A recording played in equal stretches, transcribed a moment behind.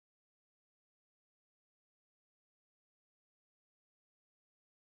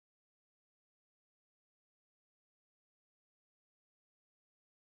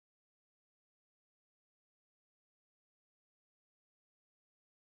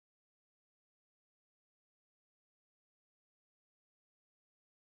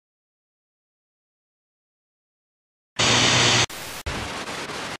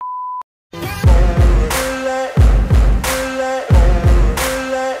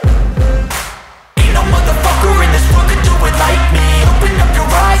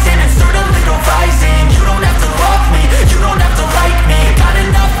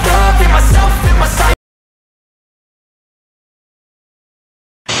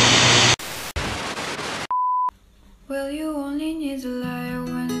Well, you only need a light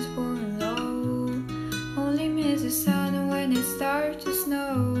when it's pouring low. Only miss the sun when it starts to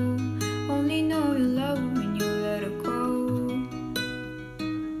snow. Only know you love it when you let it go.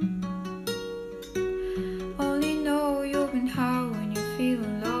 Only know you've been high when you're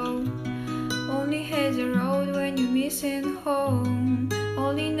feeling low. Only hit the road when you're missing home.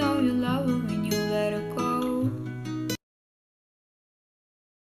 Only know you love it when you let it go.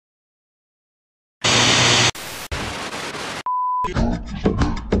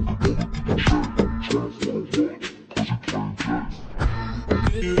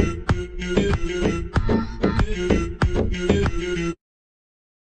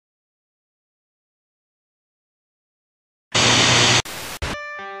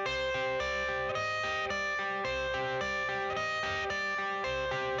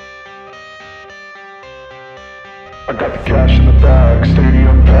 I got the cash in the bag,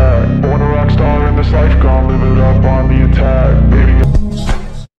 stadium packed. Born a rock star in this life, gonna live it up on the attack, baby.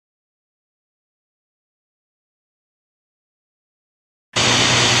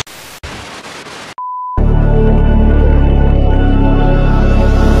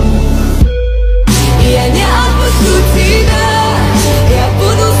 Я не отпущу тебя, я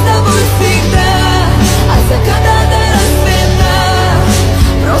буду с тобой всегда, от заката до рассвета,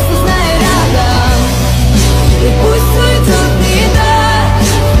 просто знай рядом. И пусть уйдет не так,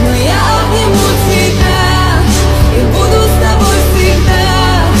 но я обниму тебя и буду с тобой всегда,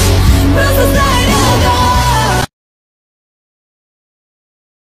 просто знай рядом.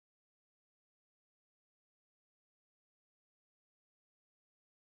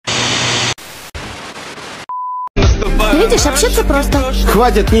 Видишь, общаться просто.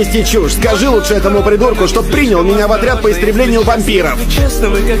 Хватит нести чушь. Скажи лучше этому придурку, чтоб принял меня в отряд по истреблению вампиров. Честно,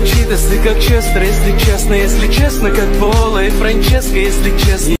 вы как читасы, как Честер, если честно, как Пола и Франческо, если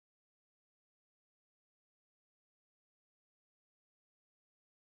честно.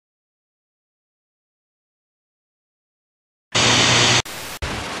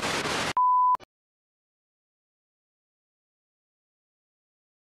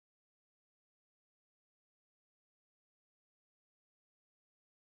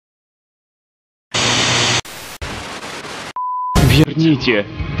 Верните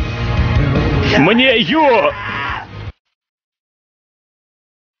мне ее!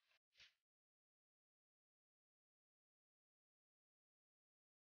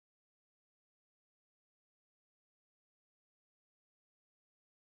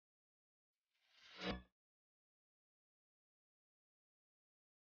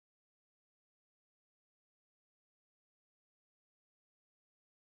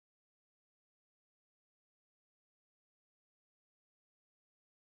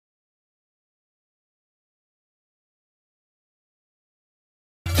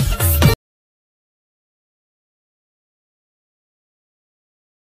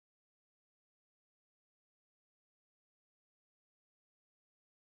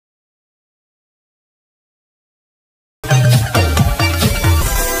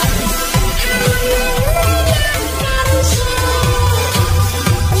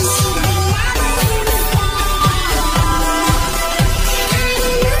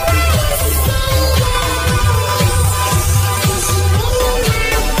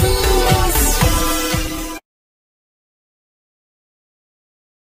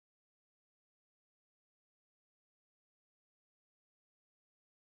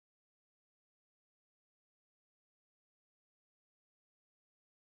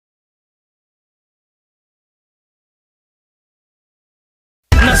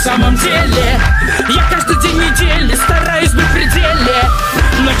 На самом деле, я каждый день недели стараюсь быть в пределе.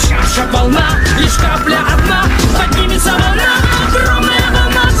 Но чаша полна, лишь капля одна, поднимется волна, огромная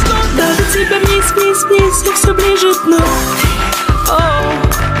волна, что давит тебя вниз, вниз, вниз, и все ближе к дну.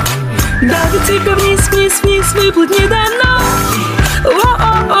 Давит тебя вниз, вниз, вниз, выплыть не дано.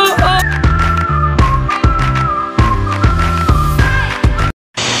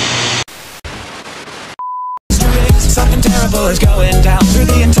 Something terrible is going down through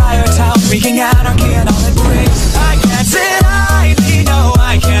the entire town, wreaking anarchy and all it brings. I can't sit idly, no,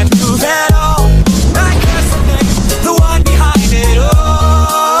 I can't move at all. I guess I think the one behind it all.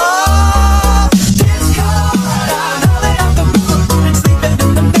 Discord, I know that I'm the moon and sleeping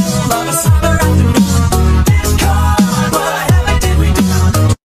in the middle of a summer afternoon. Discord, what the heck did we do?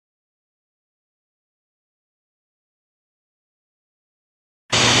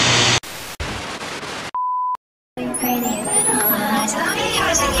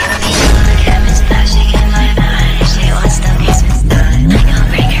 She wants to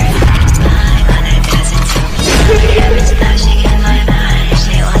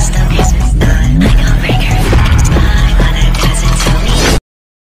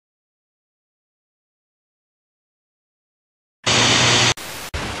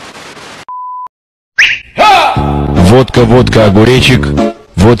водка, водка, огуречек,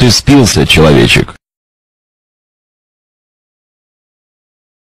 вот и спился человечек.